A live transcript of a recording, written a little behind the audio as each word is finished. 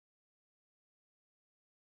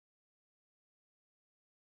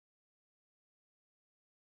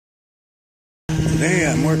Today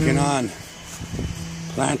I'm working on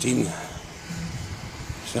planting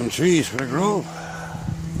some trees for the grove.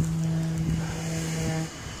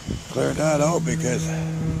 Cleared that out because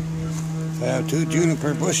I have 2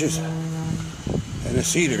 juniper bushes and a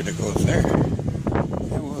cedar that goes there.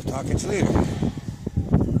 And we'll talk it later.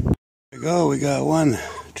 There we go, we got 1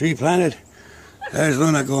 tree planted. There's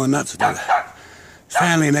Luna going nuts with the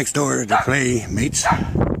family next door to play mates.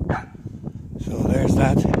 So there's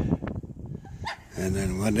that. And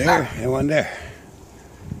then 1 there and 1 there.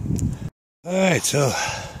 Alright, so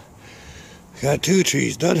got 2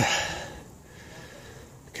 trees done.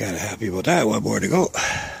 Kinda happy about that. 1 more to go.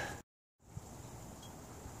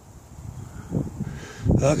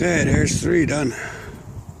 Okay, there's 3 done.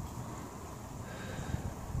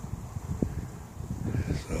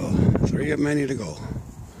 So 3 of many to go.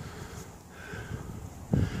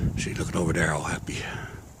 She's looking over there all happy.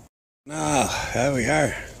 Now, here we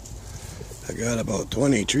are. I got about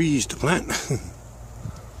 20 trees to plant.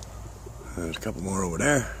 There's a couple more over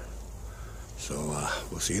there. So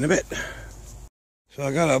we'll see in a bit. So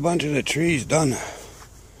I got a bunch of the trees done.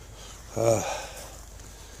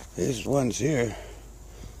 These ones here.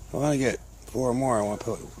 I want to get 4 more. I want to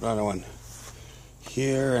put another one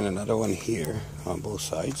here and another one here on both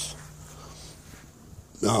sides.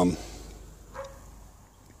 But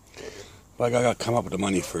I gotta come up with the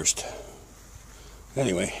money first.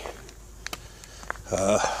 Anyway,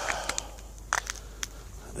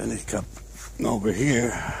 then they come over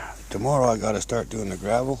here. Tomorrow I gotta start doing the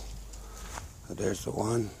gravel. There's the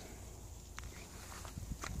one.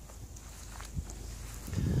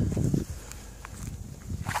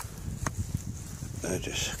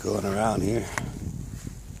 Just going around here.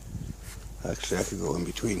 Actually, I could go in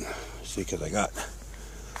between. See, because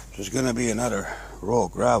there's gonna be another row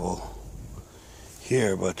of gravel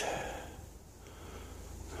here, but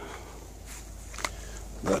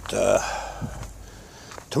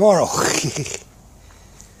tomorrow.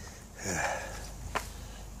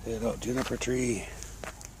 You know, juniper tree.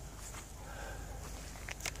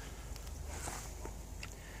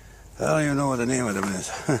 I don't even know what the name of them is.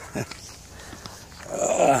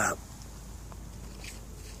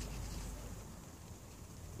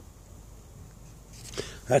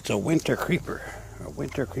 That's a winter creeper. A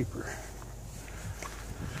winter creeper.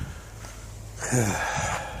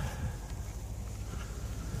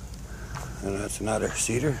 And that's another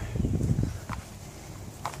cedar.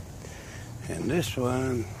 And this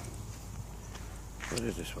one, what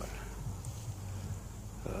is this one?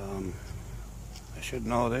 I should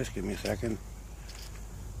know this, give me a second.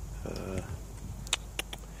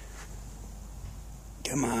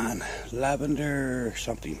 Come on, lavender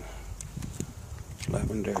something.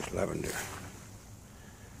 Lavender.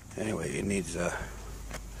 Anyway, it needs a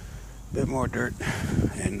bit more dirt,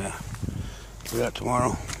 and do that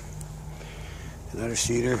tomorrow. Another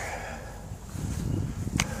cedar.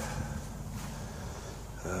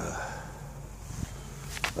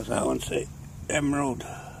 What's that one say? Emerald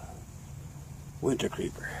winter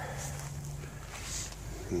creeper.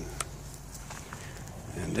 And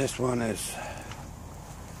this one is,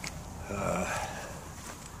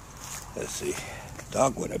 let's see,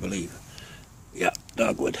 dogwood, I believe. Yeah,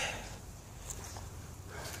 dogwood.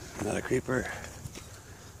 Another creeper.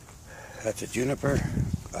 That's a juniper,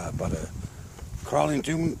 but a crawling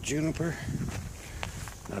juniper.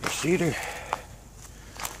 Another cedar.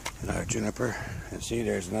 Another juniper. And see,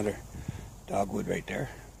 there's another dogwood right there.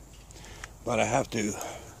 But I have to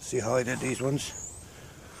see how I did these ones.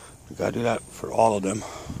 I gotta do that for all of them.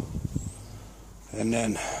 And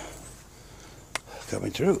then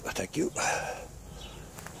coming through, thank you.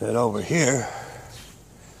 Then over here,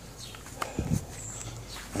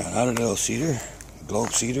 another little cedar,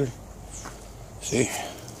 globe cedar. See,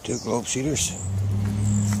 2 globe cedars.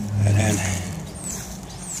 And then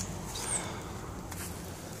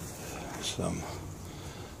some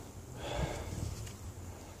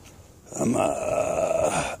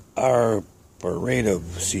arboretum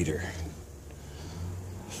cedar.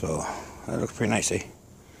 So that looks pretty nice, eh?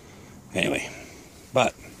 Anyway,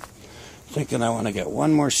 but thinking I want to get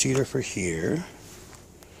 1 more cedar for here,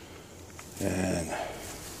 and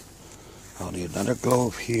I'll need another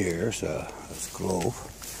globe here. So that's globe.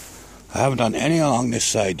 I haven't done any along this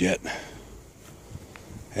side yet,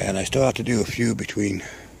 and I still have to do a few between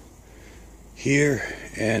here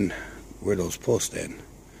and where those posts end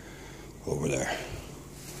over there.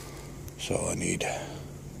 So I need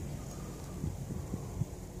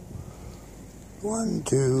 1,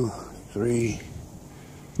 2, 3.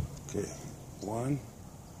 Okay, 1,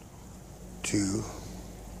 2,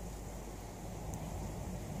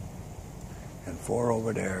 and 4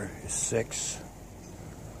 over there is 6.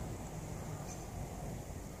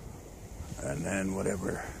 and then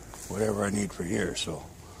whatever I need for here. So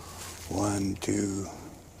 1, 2,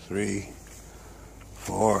 3,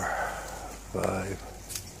 4, 5,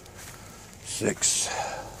 6,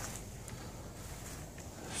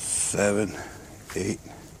 7, 8,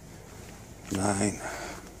 9,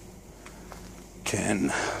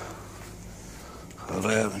 10,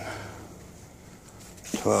 11,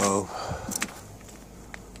 12,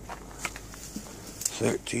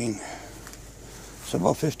 13, so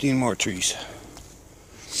about 15 more trees.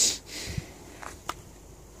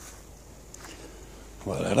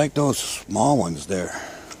 Well, I like those small ones there.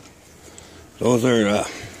 Those are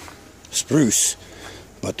spruce,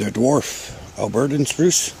 but they're dwarf Albertan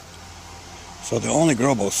spruce, so they only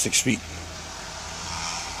grow about 6 feet.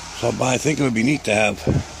 So, but I think it would be neat to have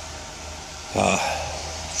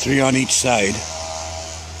 3 on each side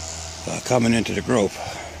coming into the grove.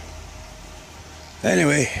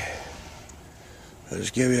 Anyway, I'll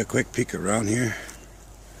just give you a quick peek around here,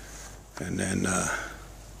 and then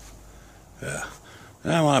yeah,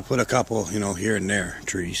 and I want to put a couple, here and there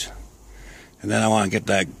trees, and then I want to get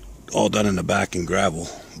that all done in the back in gravel,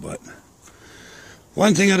 but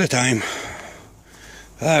one thing at a time.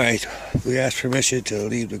 Alright, we asked permission to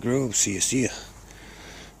leave the grove. See ya.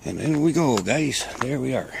 And in we go, guys. There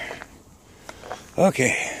we are.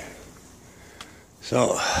 Okay.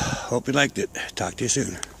 So, hope you liked it. Talk to you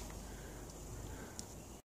soon.